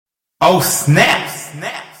Oh, snap!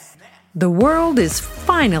 Snap! The world is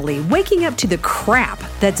finally waking up to the crap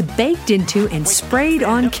that's baked into and sprayed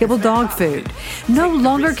on kibble dog food. No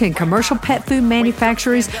longer can commercial pet food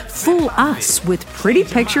manufacturers fool us with pretty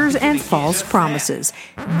pictures and false promises.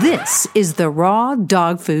 This is the raw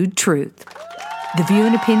dog food truth. The view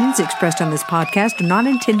and opinions expressed on this podcast are not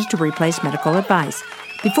intended to replace medical advice.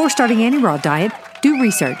 Before starting any raw diet, do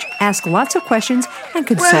research, ask lots of questions, and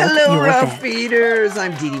consult hello, your raw vet. feeders.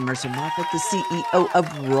 I'm Dee Dee Mercer-Moffat, the CEO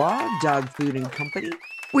of Raw Dog Food and Company,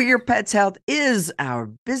 where your pet's health is our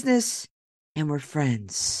business, and we're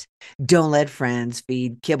friends. Don't let friends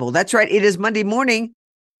feed kibble. That's right. It is Monday morning.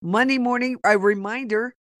 Monday morning, a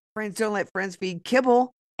reminder, friends don't let friends feed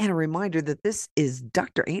kibble, and a reminder that this is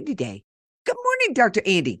Dr. Andi Day. Good morning, Dr.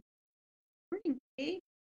 Andi. Morning, Kate.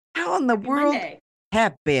 How in the Happy world? Monday.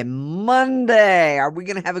 Happy Monday. Are we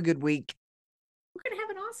going to have a good week? We're going to have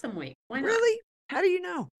an awesome week. Why not? Really? How do you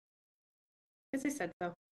know? Because I said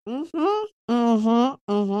so.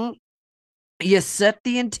 You set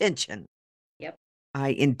the intention. Yep.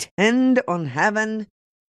 I intend on having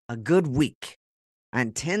a good week. I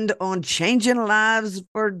intend on changing lives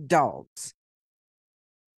for dogs.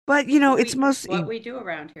 But, it's mostly what we do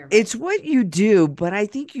around here. Right? It's what you do, but I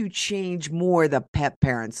think you change more the pet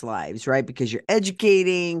parents' lives, right? Because you're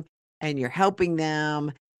educating and you're helping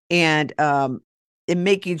them and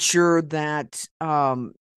making sure that the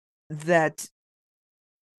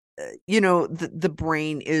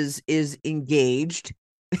brain is engaged.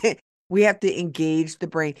 We have to engage the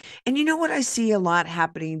brain. And you know what I see a lot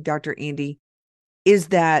happening, Dr. Andi, is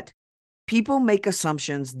that people make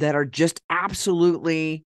assumptions that are just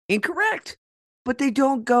absolutely incorrect, but they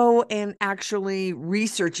don't go and actually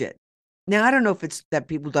research it. Now, I don't know if it's that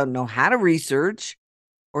people don't know how to research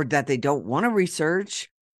or that they don't want to research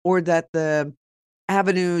or that the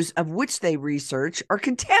avenues of which they research are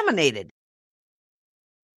contaminated.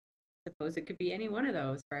 I suppose it could be any one of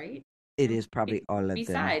those, right? It is probably all of them.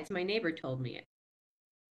 Besides, my neighbor told me it.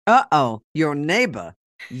 Uh-oh, your neighbor.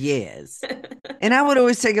 Yes. And I would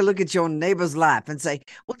always take a look at your neighbor's life and say,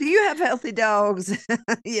 well, do you have healthy dogs?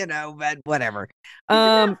 But whatever.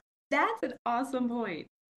 That's an awesome point.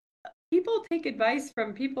 People take advice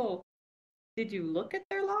from people. Did you look at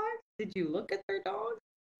their lives? Did you look at their dogs?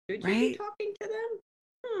 Should you be talking to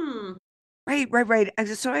them? Right.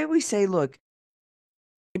 So I always say, look,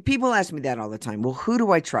 people ask me that all the time. Well, who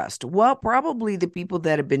do I trust? Well, probably the people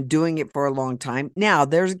that have been doing it for a long time. Now,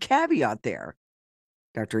 there's a caveat there,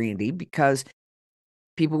 Dr. Andi, because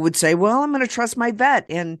people would say, well, I'm going to trust my vet.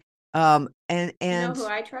 And You know who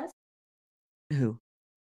I trust? Who?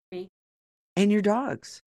 Me. And your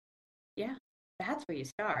dogs. Yeah, that's where you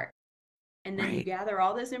start. And then you gather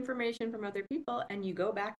all this information from other people and you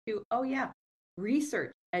go back to,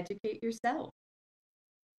 research, educate yourself.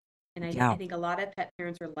 And I think a lot of pet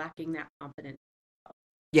parents are lacking that confidence.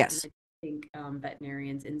 Yes. And I think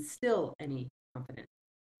veterinarians instill any confidence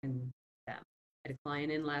in them. I had a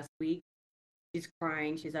client in last week. She's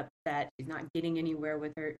crying. She's upset. She's not getting anywhere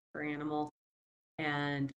with her animal.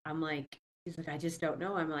 And I'm like, she's like, I just don't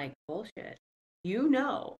know. I'm like, bullshit. You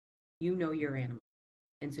know your animal.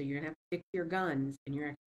 And so you're going to have to stick to your guns and you're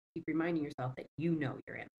going to keep reminding yourself that you know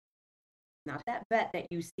your animal. Not that vet that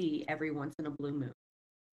you see every once in a blue moon.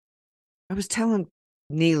 I was telling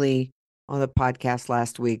Neely on the podcast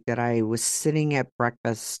last week that I was sitting at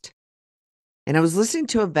breakfast and I was listening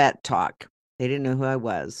to a vet talk. They didn't know who I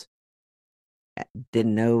was.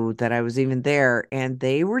 Didn't know that I was even there. And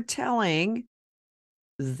they were telling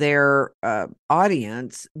their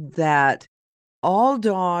audience that all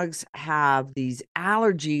dogs have these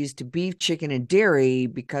allergies to beef, chicken, and dairy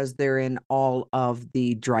because they're in all of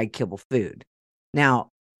the dry kibble food. Now,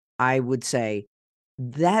 I would say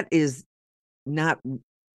that is not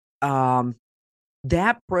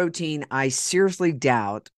that protein I seriously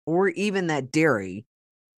doubt, or even that dairy,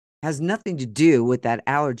 has nothing to do with that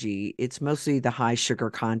allergy. It's mostly the high sugar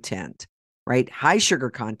content, right? High sugar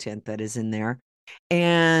content that is in there.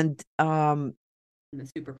 And the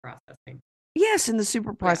super processing. Yes, and the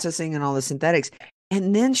super processing and all the synthetics.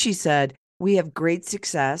 And then she said, we have great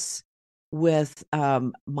success with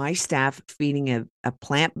my staff feeding a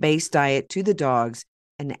plant-based diet to the dogs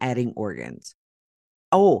and adding organs.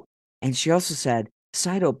 Oh, and she also said,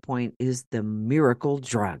 Cytopoint is the miracle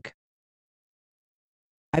drug.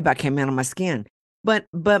 I about came out of my skin. But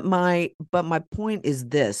my point is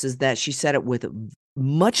this, is that she said it with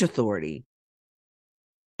much authority.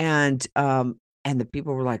 And the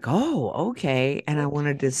people were like, oh, okay. And I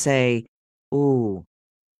wanted to say, oh,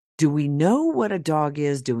 do we know what a dog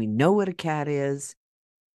is? Do we know what a cat is?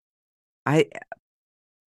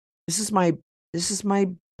 This is my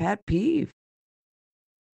pet peeve.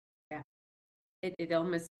 Yeah. It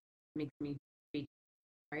almost makes me speak,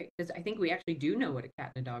 right? Because I think we actually do know what a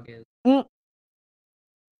cat and a dog is. Mm,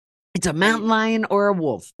 it's a I mountain mean, lion or a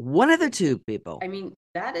wolf. One of the it, two, people. I mean,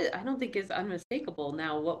 that is, I don't think is unmistakable.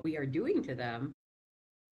 Now, what we are doing to them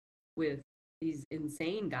with these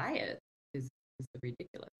insane diets is the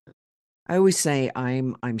ridiculous. I always say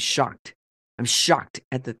I'm shocked. I'm shocked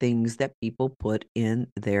at the things that people put in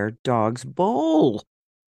their dog's bowl.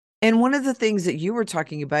 And one of the things that you were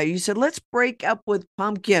talking about, you said, let's break up with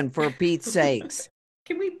pumpkin for Pete's sakes.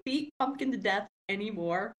 Can we beat pumpkin to death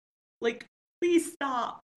anymore? Like, please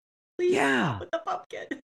stop. Please stop Yeah. with the pumpkin.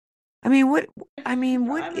 I mean, what, I mean,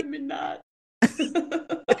 what, Drive him nuts.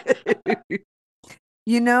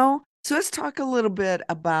 so let's talk a little bit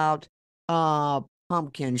about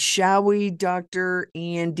pumpkin, shall we, Dr.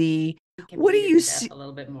 Andy? We can What do beat it you to death see? a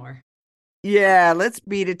little bit more. Yeah, let's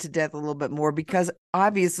beat it to death a little bit more because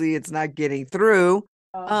obviously it's not getting through.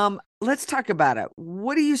 Oh, Let's talk about it.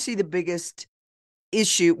 What do you see the biggest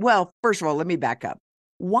issue? Well, first of all, let me back up.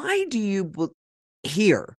 Why do you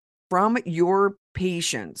hear from your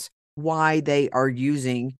patients why they are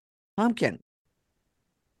using pumpkin?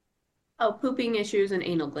 oh, pooping issues and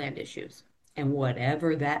anal gland issues, and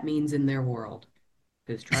whatever that means in their world.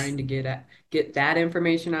 Because trying to get that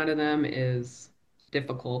information out of them is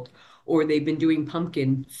difficult. Or they've been doing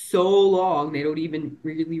pumpkin so long they don't even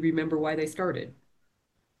really remember why they started.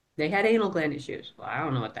 They had anal gland issues. Well, I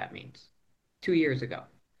don't know what that means. 2 years ago.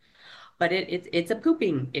 But it's a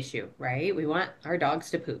pooping issue, right? We want our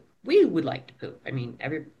dogs to poop. We would like to poop. I mean,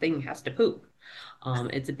 everything has to poop.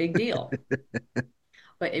 It's a big deal.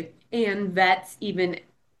 But if and vets even,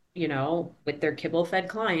 with their kibble fed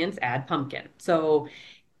clients, add pumpkin. So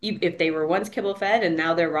if they were once kibble fed and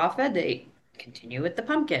now they're raw fed, they continue with the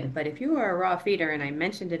pumpkin. But if you are a raw feeder, and I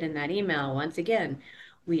mentioned it in that email once again,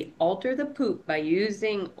 we alter the poop by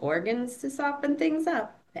using organs to soften things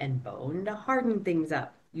up and bone to harden things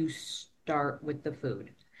up. You start with the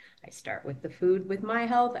food. I start with the food with my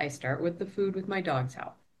health. I start with the food with my dog's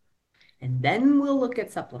health. And then we'll look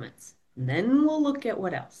at supplements. And then we'll look at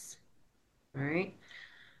what else. All right.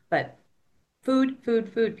 But food, food,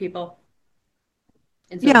 food, people.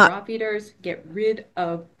 And so Yeah, raw feeders get rid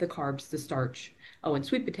of the carbs, the starch. Oh, and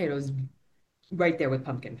sweet potatoes right there with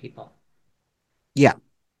pumpkin, people. yeah.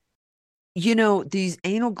 These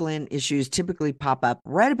anal gland issues typically pop up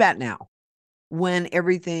right about now when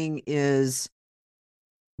everything is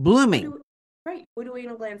What blooming. do right? What do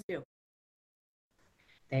anal glands do?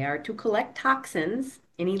 They are to collect toxins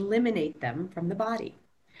and eliminate them from the body.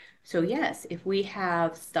 So, yes, if we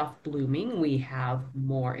have stuff blooming, we have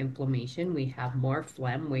more inflammation, we have more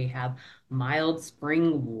phlegm, we have mild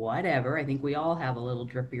spring, whatever. I think we all have a little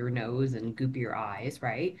drippier nose and goopier eyes,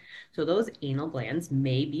 right? So, those anal glands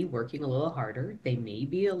may be working a little harder. They may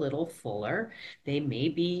be a little fuller. They may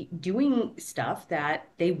be doing stuff that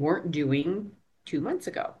they weren't doing 2 months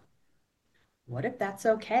ago. What if that's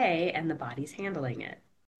okay and the body's handling it?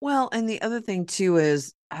 Well, and the other thing too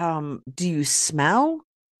is, do you smell?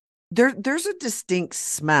 There's a distinct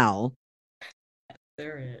smell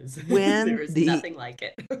There is. when There is the nothing like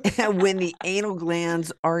it. when the anal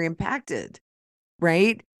glands are impacted,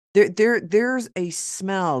 right? There's a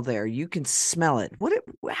smell there. You can smell it.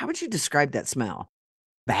 How would you describe that smell?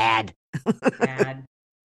 Bad. Bad.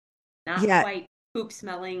 Not Yeah, quite poop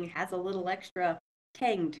smelling, has a little extra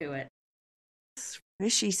tang to it.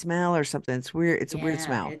 fishy smell or something. It's weird. It's a weird Yeah,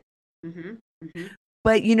 smell. it mm-hmm. Mm-hmm.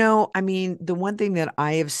 But I mean, the one thing that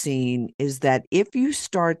I have seen is that if you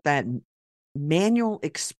start that manual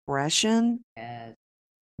expression, Yes.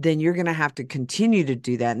 then you're going to have to continue to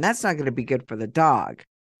do that. And that's not going to be good for the dog.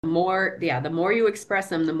 The more you express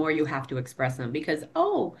them, the more you have to express them because,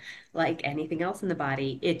 oh, like anything else in the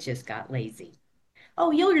body, it just got lazy. Oh,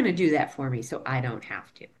 you're going to do that for me, so I don't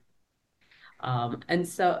have to. And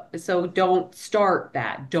so don't start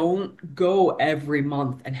that. Don't go every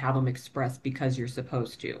month and have them express because you're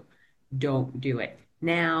supposed to. Don't do it.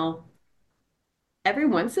 Now, every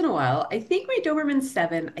once in a while, I think my Doberman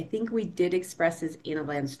 7, I think we did express his anal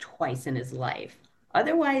glands twice in his life.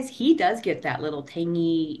 Otherwise, he does get that little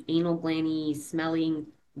tangy, anal glandy, smelling,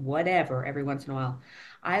 whatever every once in a while.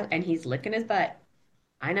 And he's licking his butt.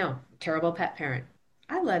 I know, terrible pet parent.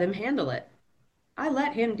 I let him handle it. I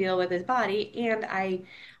let him deal with his body, and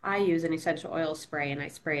I use an essential oil spray and I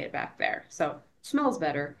spray it back there. So it smells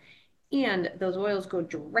better. And those oils go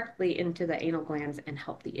directly into the anal glands and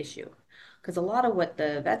help the issue. Because a lot of what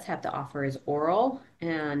the vets have to offer is oral,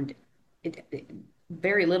 and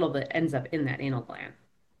very little that ends up in that anal gland.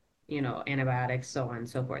 Antibiotics, so on and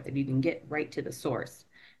so forth. If you can get right to the source,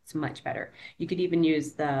 It's much better. You could even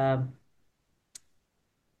use the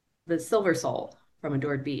silver sole from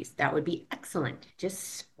Adored Beast. That would be excellent.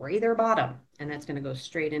 Just spray their bottom, and that's going to go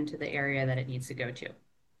straight into the area that it needs to go to.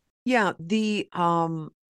 Yeah,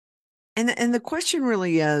 and the question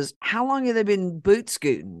really is, how long have they been boot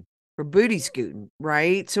scooting or booty scooting,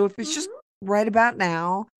 right? So if it's just Mhm. right about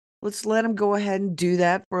now, let's let them go ahead and do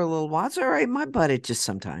that for a little while. It's all right. My butt itches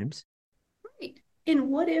sometimes. Right.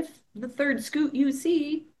 And what if the third scoot you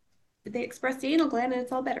see, they express the anal gland and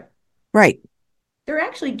it's all better? Right. They're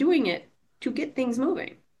actually doing it to get things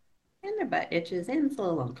moving. And their butt itches and it's a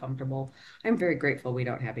little uncomfortable. I'm very grateful we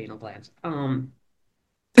don't have anal glands.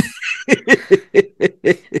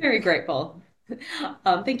 Very grateful.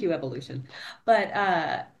 Thank you, evolution.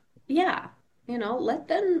 But yeah, let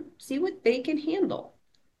them see what they can handle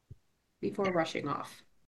before rushing off.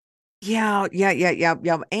 Yeah.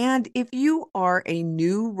 And if you are a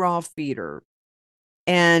new raw feeder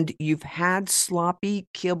and you've had sloppy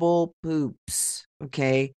kibble poops,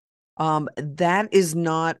 okay, that is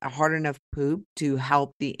not a hard enough poop to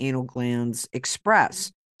help the anal glands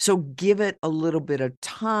express. So give it a little bit of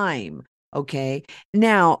time, okay?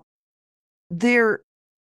 Now, there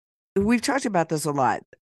we've talked about this a lot.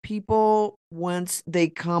 People, once they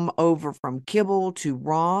come over from kibble to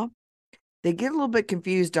raw, they get a little bit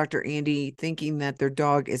confused, Dr. Andi, thinking that their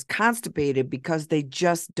dog is constipated because they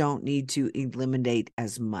just don't need to eliminate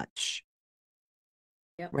as much,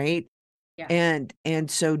 Yep. right? Yeah. And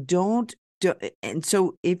so and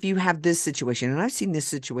so if you have this situation, and I've seen this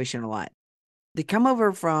situation a lot, they come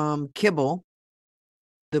over from kibble,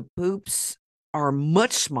 the poops are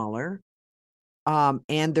much smaller,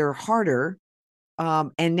 and they're harder.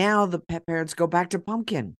 And now the pet parents go back to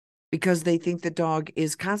pumpkin because they think the dog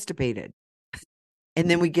is constipated. And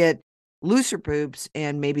then we get looser poops,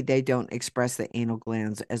 and maybe they don't express the anal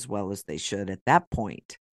glands as well as they should at that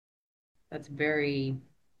point. That's probably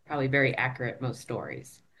very accurate, most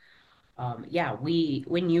stories. Yeah,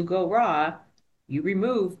 when you go raw, you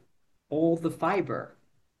remove all the fiber.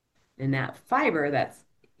 And that fiber, that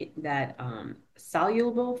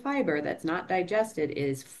soluble fiber that's not digested,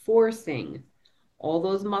 is forcing all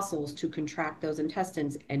those muscles to contract those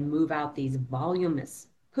intestines and move out these voluminous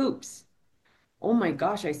poops. Oh my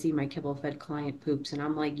gosh, I see my kibble fed client poops, and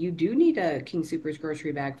I'm like, you do need a King Super's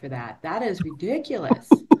grocery bag for that. That is ridiculous.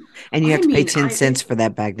 And you have I to pay mean, 10 cents for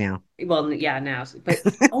that bag now. well, yeah, now, but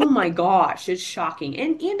oh my gosh, it's shocking,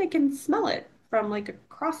 and I can smell it from like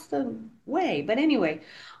across the way. But anyway,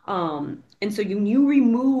 and so you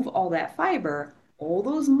remove all that fiber, all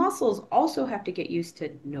those muscles also have to get used to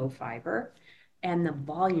no fiber, and the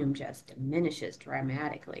volume just diminishes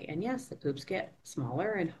dramatically. And yes, the poops get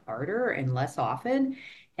smaller and harder and less often,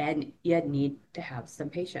 and you need to have some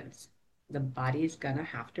patience. The body's gonna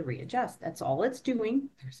have to readjust. That's all it's doing.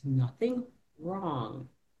 There's nothing wrong.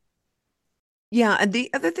 Yeah, and the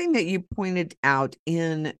other thing that you pointed out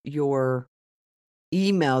in your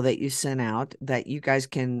email that you sent out that you guys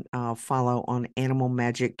can follow on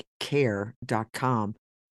animalmagiccare.com,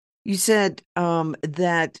 you said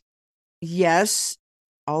that yes,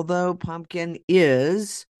 although pumpkin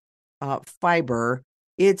is fiber,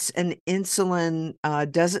 it's an insulin,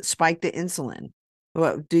 does it spike the insulin?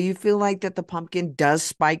 Well, do you feel like that the pumpkin does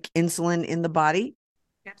spike insulin in the body?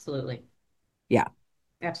 Absolutely. Yeah.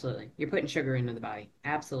 Absolutely. You're putting sugar into the body.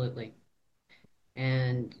 Absolutely.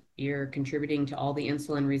 And you're contributing to all the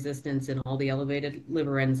insulin resistance and all the elevated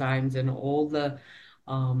liver enzymes and all the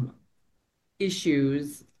um,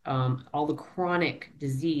 issues, all the chronic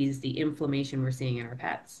disease, the inflammation we're seeing in our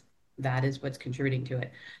pets. That is what's contributing to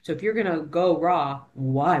it. So if you're going to go raw,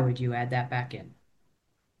 why would you add that back in?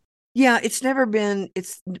 Yeah, it's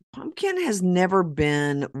pumpkin has never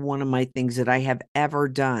been one of my things that I have ever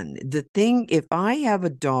done. The thing, if I have a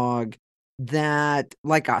dog that,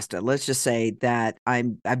 like Asta, let's just say that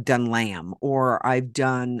I've done lamb or I've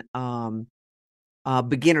done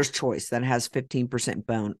beginner's choice that has 15%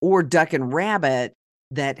 bone, or duck and rabbit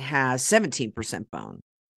that has 17% bone.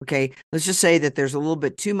 Okay, let's just say that there's a little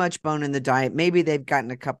bit too much bone in the diet. Maybe they've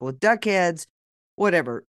gotten a couple of duck heads,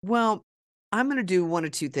 whatever. Well, I'm going to do one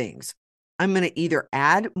of two things. I'm going to either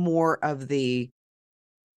add more of the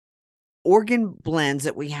organ blends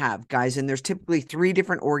that we have, guys, and there's typically 3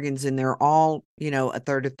 different organs, and they're all, a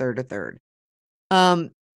third, a third, a third.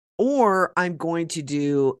 Um, or I'm going to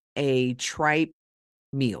do a tripe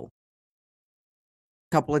meal,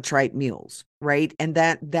 couple of tripe meals, right? And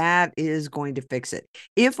that is going to fix it.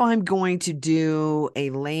 If I'm going to do a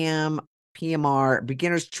lamb PMR,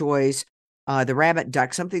 beginner's choice, the rabbit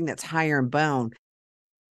duck, something that's higher in bone,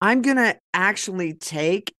 I'm going to actually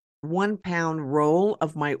take 1 pound roll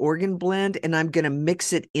of my organ blend and I'm going to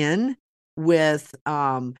mix it in with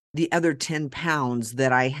the other 10 pounds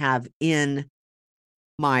that I have in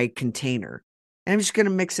my container. And I'm just going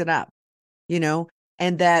to mix it up, you know,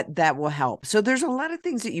 and that will help. So there's a lot of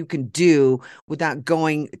things that you can do without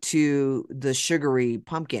going to the sugary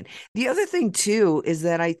pumpkin. The other thing too is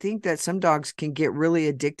that I think that some dogs can get really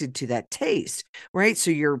addicted to that taste, right? So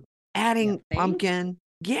you're You adding think? pumpkin.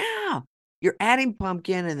 Yeah. You're adding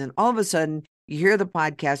pumpkin and then all of a sudden you hear the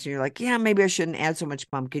podcast and you're like, "Yeah, maybe I shouldn't add so much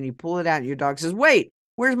pumpkin." You pull it out and your dog says, "Wait,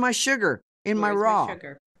 where's my sugar in my Where's my raw?"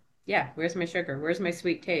 sugar? Yeah, where's my sugar? Where's my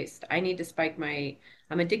sweet taste? I need to spike my,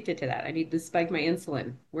 I'm addicted to that. I need to spike my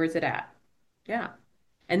insulin. Where's it at? Yeah.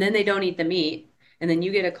 And then they don't eat the meat. And then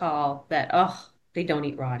you get a call that, oh, they don't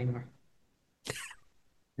eat raw anymore.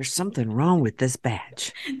 There's something wrong with this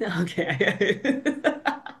batch. Okay.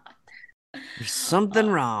 There's something Uh,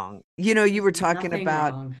 wrong. You know, you there's were talking nothing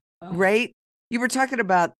about, wrong. Oh, right? You were talking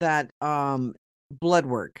about that blood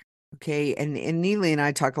work. Okay. And Neely and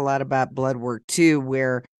I talk a lot about blood work too,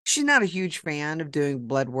 where she's not a huge fan of doing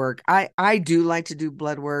blood work. I do like to do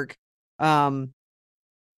blood work. Um,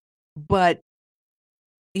 but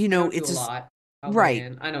you I know, don't do it's a a lot. I'll weigh right.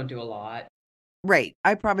 in. I don't do a lot. Right.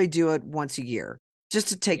 I probably do it once a year just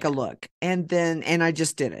to take a Yeah. look. And I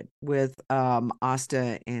just did it with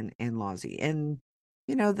Asta and Lozzie. And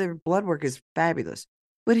you know, their blood work is fabulous.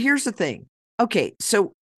 But here's the thing. Okay,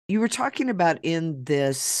 so you were talking about in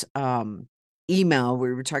this email where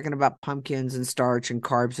we were talking about pumpkins and starch and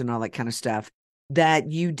carbs and all that kind of stuff,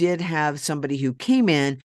 that you did have somebody who came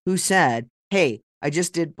in who said, "Hey, I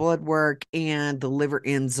just did blood work and the liver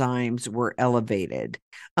enzymes were elevated."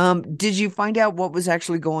 Did you find out what was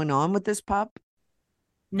actually going on with this pup?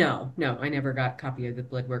 No, no, I never got a copy of the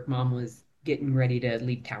blood work. Mom was getting ready to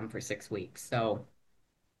leave town for 6 weeks. So,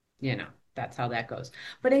 that's how that goes.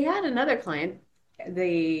 But I had another client.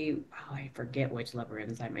 I forget which liver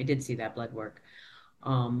enzyme. I did see that blood work.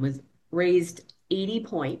 Was raised 80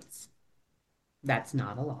 points. That's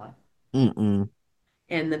not a lot. Mm-mm.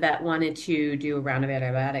 And the vet wanted to do a round of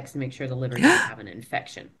antibiotics to make sure the liver didn't have an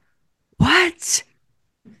infection. What?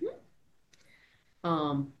 Mhm.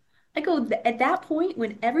 Um, I go at that point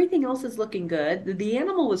when everything else is looking good, the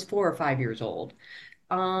animal was 4 or 5 years old.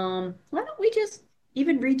 Why don't we just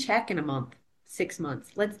even recheck in a month, 6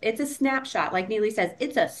 months? It's a snapshot. Like Neely says,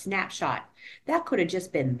 it's a snapshot. That could have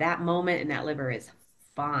just been that moment and that liver is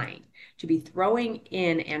fine. To be throwing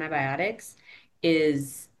in antibiotics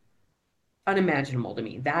is unimaginable to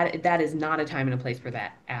me. That is not a time and a place for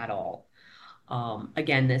that at all.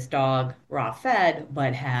 Again, this dog raw fed,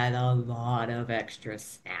 but had a lot of extra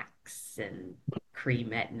snacks and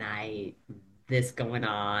cream at night, this going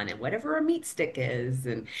on, and whatever a meat stick is,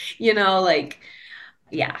 and like,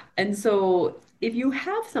 yeah. And so if you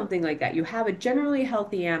have something like that, you have a generally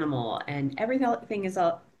healthy animal, and everything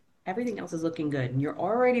else is looking good, and you're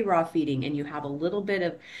already raw feeding, and you have a little bit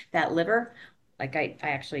of that liver. Like I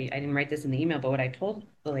actually I didn't write this in the email, but what I told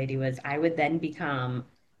the lady was I would then become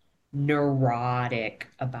neurotic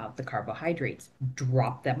about the carbohydrates,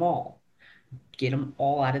 drop them all, get them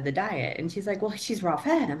all out of the diet. And she's like, well, she's raw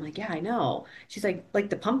fed. I'm like, yeah, I know. She's like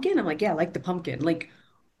the pumpkin? I'm like, yeah, like the pumpkin. Like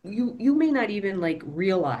you may not even like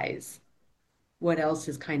realize what else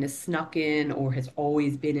has kind of snuck in or has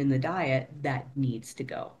always been in the diet that needs to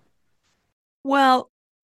go. Well,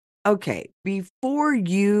 okay. Before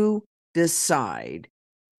you decide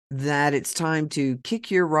that it's time to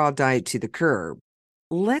kick your raw diet to the curb,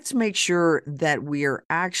 let's make sure that we are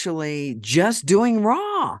actually just doing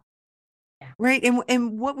raw. Yeah. Right.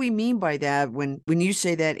 And what we mean by that when you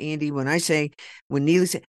say that, Andy, when Neely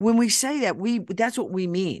say when we say that, we that's what we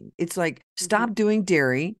mean. It's like Hmm. stop doing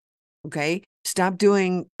dairy, okay? Stop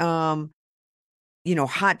doing hot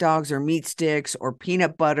dogs or meat sticks or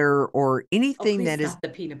peanut butter or Oh, anything please that is stop the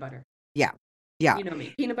peanut butter. yeah. Yeah. You know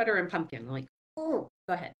me, peanut butter and pumpkin. I'm like, oh,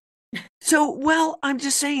 go ahead. So, well, I'm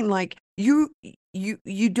just saying, like, you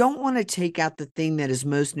don't want to take out the thing that is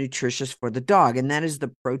most nutritious for the dog, and that is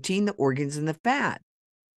the protein, the organs, and the fat,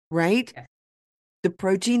 right? Yes. The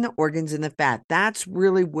protein, the organs, and the fat. That's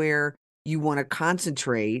really where you want to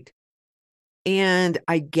concentrate. And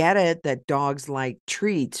I get it that dogs like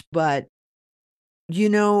treats, but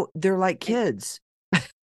they're like And kids.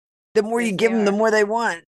 The more you yes, they give them, the are. more they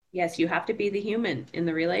want. Yes, you have to be the human in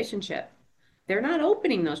the relationship. They're not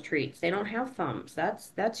opening those treats. They don't have thumbs.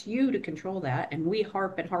 That's you to control that. And we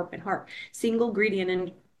harp and harp and harp. Single ingredient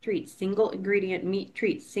in treats, single ingredient meat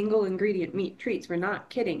treats, single ingredient meat treats. We're not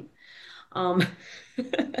kidding. Um,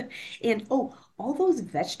 and oh, all those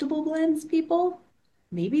vegetable blends, people,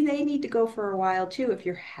 maybe they need to go for a while too if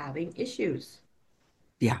you're having issues.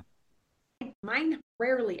 Yeah. Mine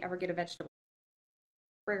rarely ever get a vegetable.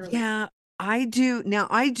 Rarely. Yeah, I do. Now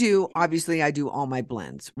I do, obviously I do all my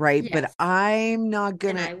blends, right? But Yes. I'm not And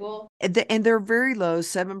gonna, I will. and they're very low,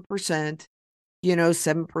 7%,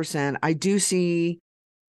 7%. I do see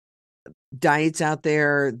diets out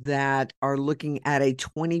there that are looking at a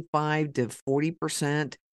 25 to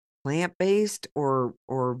 40% plant-based or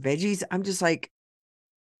veggies. I'm just like,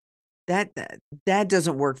 that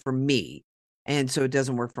doesn't work for me. And so it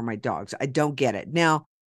doesn't work for my dogs. I don't get it. Now,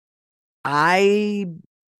 I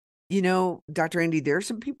Dr. Andy, there are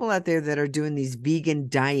some people out there that are doing these vegan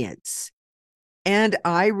diets. And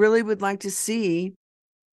I really would like to see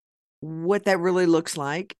what that really looks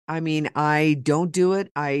like. I mean, I don't do it.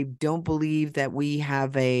 I don't believe that we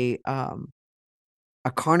have a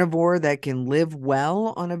carnivore that can live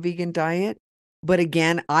well on a vegan diet. But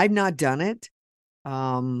again, I've not done it.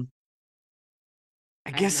 Um, I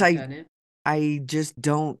I have guess not done it. I just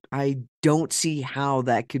don't see how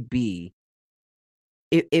that could be.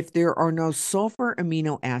 If there are no sulfur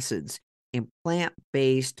amino acids in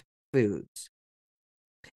plant-based foods,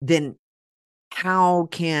 then how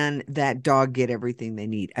can that dog get everything they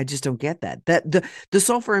need? I just don't get that. That the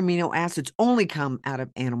sulfur amino acids only come out of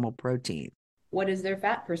animal protein. What is their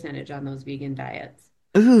fat percentage on those vegan diets?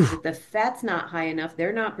 Ooh, Because if the fat's not high enough,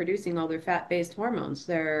 they're not producing all their fat-based hormones,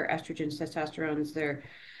 their estrogens, testosterones, their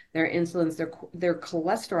insulins, their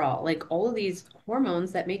cholesterol, like all of these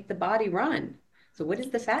hormones that make the body run. So what is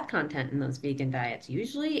the fat content in those vegan diets?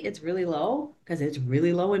 Usually it's really low because it's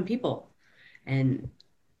really low in people. And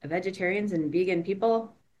vegetarians and vegan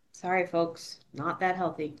people, sorry folks, not that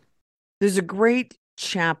healthy. there's a great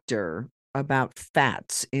chapter about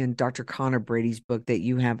fats in Dr. Connor Brady's book that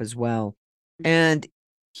you have as well. And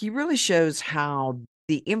he really shows how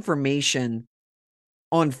the information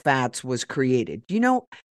on fats was created.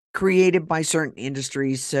 Created by certain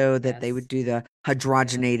industries so that they would Yes, do the yes,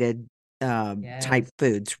 hydrogenated type yes,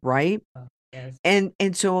 foods, right? oh, yes. And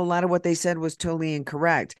so a lot of what they said was totally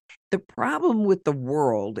incorrect. The problem with the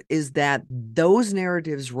world is that those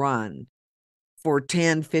narratives run for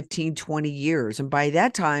 10, 15, 20 years. And by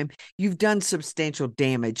that time, you've done substantial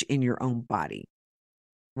damage in your own body,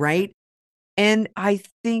 Yep. right? And I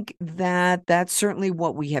think that that's certainly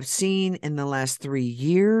what we have seen in the last 3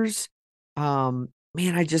 years.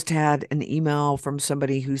 Man, I just had an email from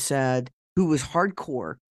somebody who was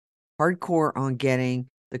hardcore on getting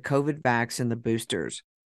the COVID vax and the boosters.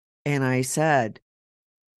 And I said,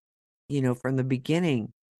 from the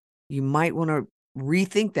beginning, you might want to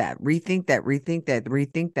rethink that, rethink that, rethink that,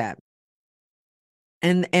 rethink that.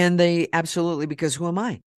 And they absolutely, because who am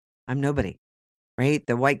I? I'm nobody, right?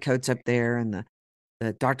 The white coats up there and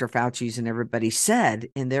the Dr. Fauci's and everybody said,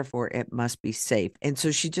 and therefore it must be safe. And so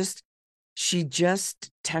she just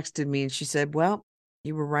texted me and she said, well,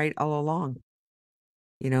 you were right all along.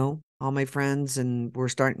 All my friends, and we're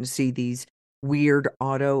starting to see these weird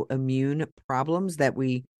autoimmune problems that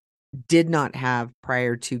we did not have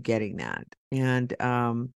prior to getting that. And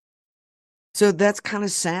so that's kind of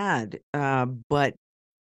sad. But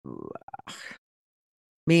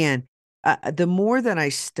man, the more that I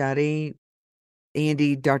study,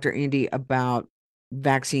 Dr. Andy, about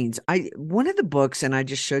vaccines, one of the books, and I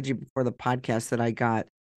just showed you before the podcast that I got,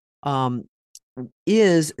 um,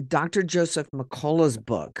 is Dr. Joseph McCullough's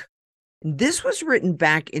book. This was written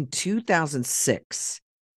back in 2006.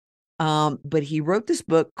 But he wrote this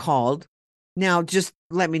book called, now just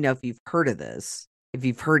let me know if you've heard of this, if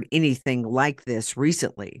you've heard anything like this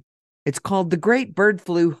recently. It's called The Great Bird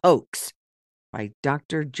Flu Hoax by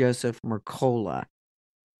Dr. Joseph Mercola.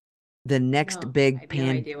 The next No, I big have no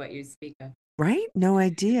pan, idea what you speak of. right? No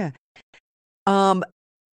idea. Um,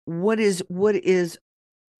 what is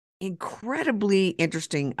incredibly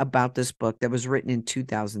interesting about this book that was written in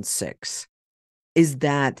 2006 is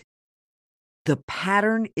that the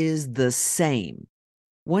pattern is the same.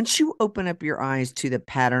 Once you open up your eyes to the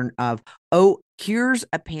pattern of, oh, here's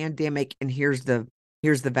a pandemic and here's the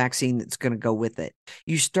vaccine that's going to go with it,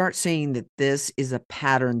 you start seeing that this is a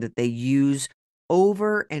pattern that they use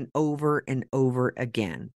over and over and over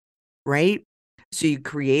again, right? So you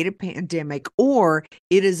create a pandemic, or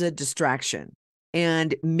it is a distraction.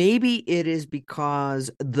 And maybe it is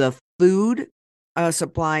because the food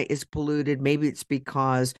supply is polluted. Maybe it's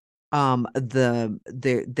because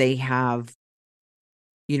they have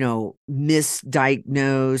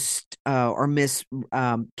misdiagnosed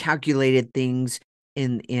or calculated things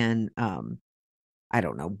in I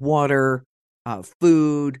don't know, water,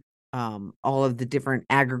 food, all of the different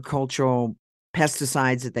agricultural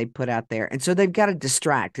pesticides that they put out there. And so they've got to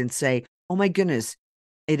distract and say, oh my goodness,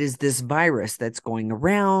 it is this virus that's going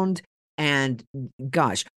around. And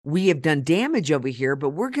gosh, we have done damage over here, but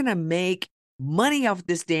we're going to make money off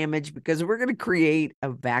this damage because we're going to create a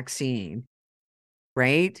vaccine,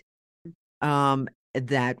 right?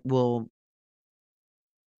 That will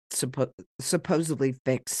supposedly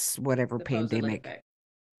fix whatever Supposedly pandemic. fixed.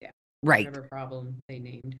 Yeah. Right. Whatever problem they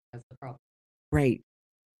named as the problem. Right.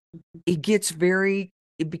 It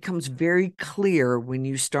becomes very clear when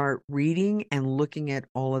you start reading and looking at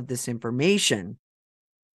all of this information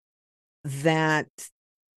that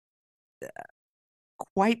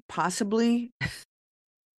quite possibly,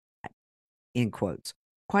 in quotes,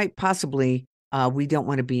 quite possibly, we don't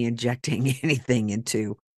want to be injecting anything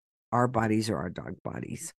into our bodies or our dog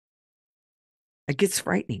bodies. It gets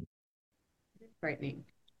frightening. Frightening.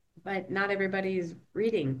 But not everybody's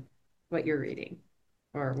reading what you're reading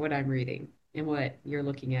or what I'm reading and what you're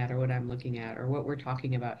looking at or what I'm looking at or what we're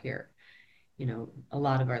talking about here. A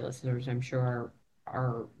lot of our listeners, I'm sure,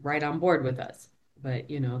 are right on board with us. But,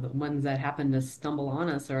 the ones that happen to stumble on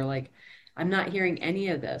us are like, I'm not hearing any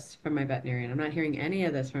of this from my veterinarian. I'm not hearing any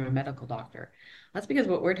of this from a medical doctor. That's because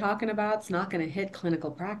what we're talking about is not going to hit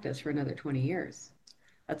clinical practice for another 20 years.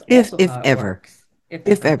 That's If also if how it ever. works, if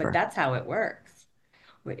If ever. But ever. that's how it works.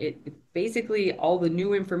 It basically all the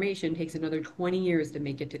new information takes another 20 years to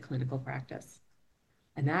make it to clinical practice.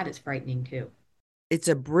 And that is frightening too. It's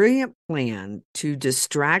a brilliant plan to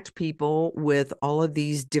distract people with all of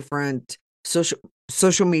these different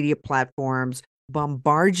social media platforms,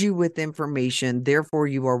 bombard you with information, therefore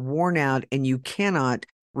you are worn out and you cannot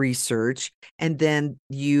research, and then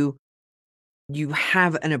you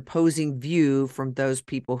have an opposing view from those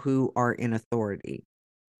people who are in authority.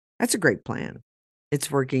 That's a great plan. It's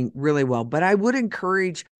working really well. But I would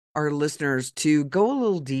encourage our listeners to go a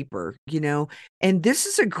little deeper, and this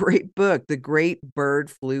is a great book, The Great Bird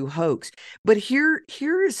Flu Hoax. But here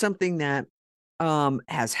is something that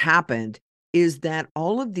has happened is that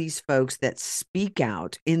all of these folks that speak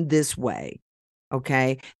out in this way,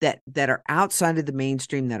 okay, that are outside of the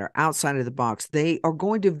mainstream, that are outside of the box, they are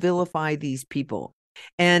going to vilify these people.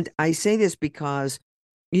 And I say this because,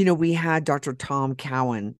 we had Dr. Tom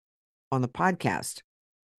Cowan on the podcast,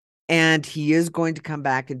 and he is going to come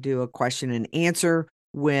back and do a question and answer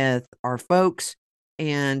with our folks.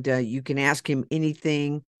 And you can ask him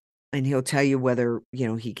anything and he'll tell you whether,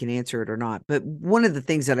 he can answer it or not. But one of the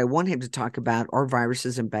things that I want him to talk about are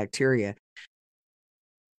viruses and bacteria.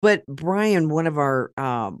 But Brian, one of our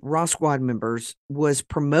Raw Squad members, was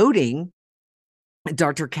promoting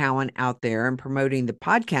Dr. Cowan out there and promoting the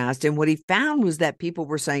podcast. And what he found was that people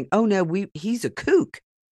were saying, oh, no, he's a kook.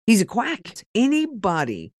 He's a quack.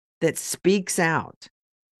 Anybody that speaks out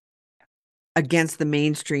against the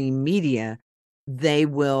mainstream media, they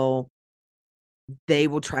will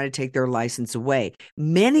try to take their license away.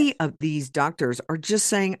 Many of these doctors are just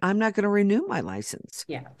saying, I'm not going to renew my license.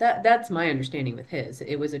 Yeah, that's my understanding with his.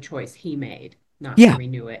 It was a choice he made not to Yeah.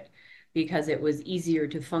 renew it because it was easier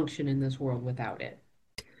to function in this world without it.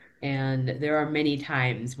 And there are many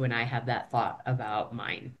times when I have that thought about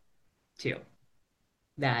mine too,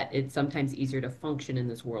 that it's sometimes easier to function in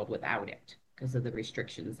this world without it because of the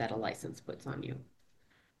restrictions that a license puts on you.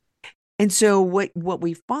 And so what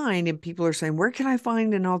we find, and people are saying, where can I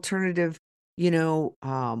find an alternative, or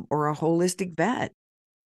a holistic vet?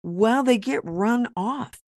 Well, they get run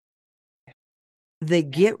off. They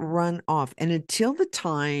get run off. And until the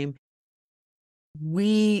time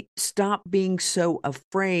we stop being so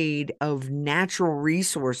afraid of natural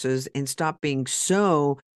resources and stop being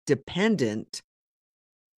so dependent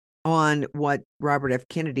on what Robert F.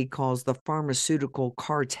 Kennedy calls the pharmaceutical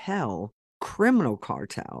cartel, criminal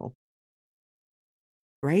cartel,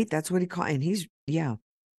 right? That's what he called. And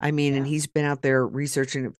and he's been out there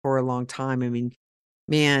researching it for a long time. I mean,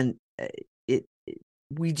 man,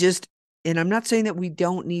 we just, and I'm not saying that we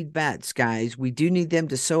don't need vets, guys. We do need them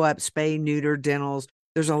to sew up, spay, neuter, dentals.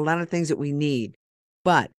 There's a lot of things that we need.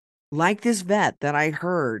 But like this vet that I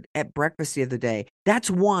heard at breakfast the other day,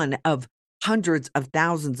 that's one of hundreds of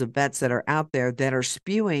thousands of vets that are out there that are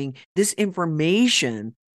spewing this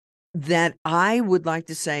information that I would like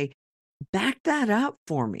to say, back that up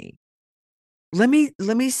for me. Let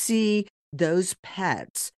me see those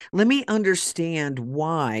pets. Let me understand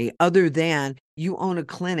why, other than you own a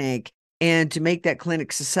clinic and to make that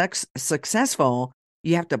clinic successful,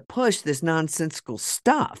 you have to push this nonsensical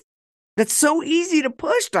stuff. That's so easy to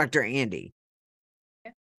push, Dr. Andi.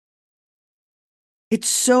 It's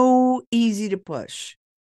so easy to push.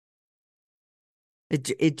 It's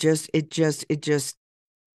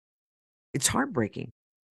heartbreaking.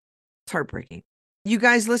 It's heartbreaking. You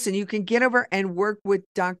guys, listen, you can get over and work with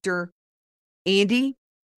Dr. Andi.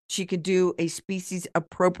 She can do a species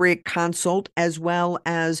appropriate consult, as well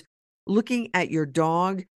as looking at your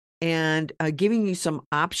dog and giving you some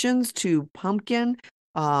options to pumpkin,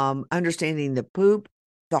 understanding the poop,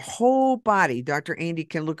 the whole body. Dr. Andi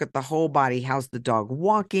can look at the whole body. How's the dog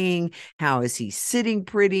walking? How is he sitting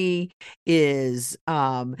pretty? Is,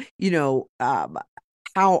 how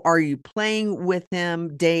are you playing with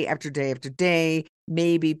him day after day after day?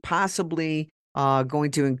 Maybe possibly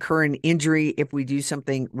going to incur an injury if we do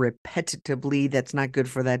something repetitively that's not good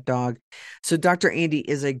for that dog. So Dr. Andi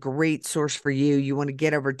is a great source for you. You want to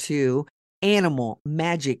get over to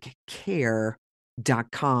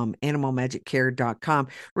animalmagiccare.com.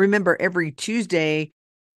 Remember, every Tuesday,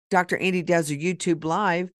 Dr. Andi does a YouTube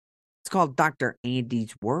live. It's called Dr.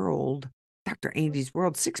 Andi's World. Dr. Andi's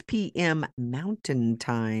World, 6 p.m. Mountain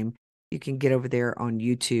Time. You can get over there on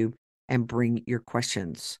YouTube and bring your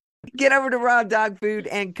questions. Get over to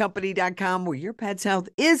rawdogfoodandcompany.com, where your pet's health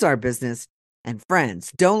is our business. And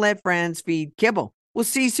friends, don't let friends feed kibble. We'll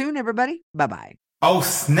see you soon, everybody. Bye-bye. Oh,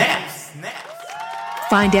 snap, snap.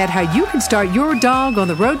 Find out how you can start your dog on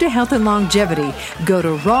the road to health and longevity. Go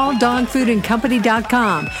to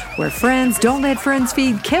rawdogfoodandcompany.com, where friends don't let friends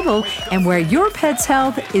feed kibble, and where your pet's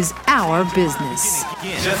health is our business.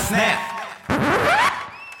 Just snap.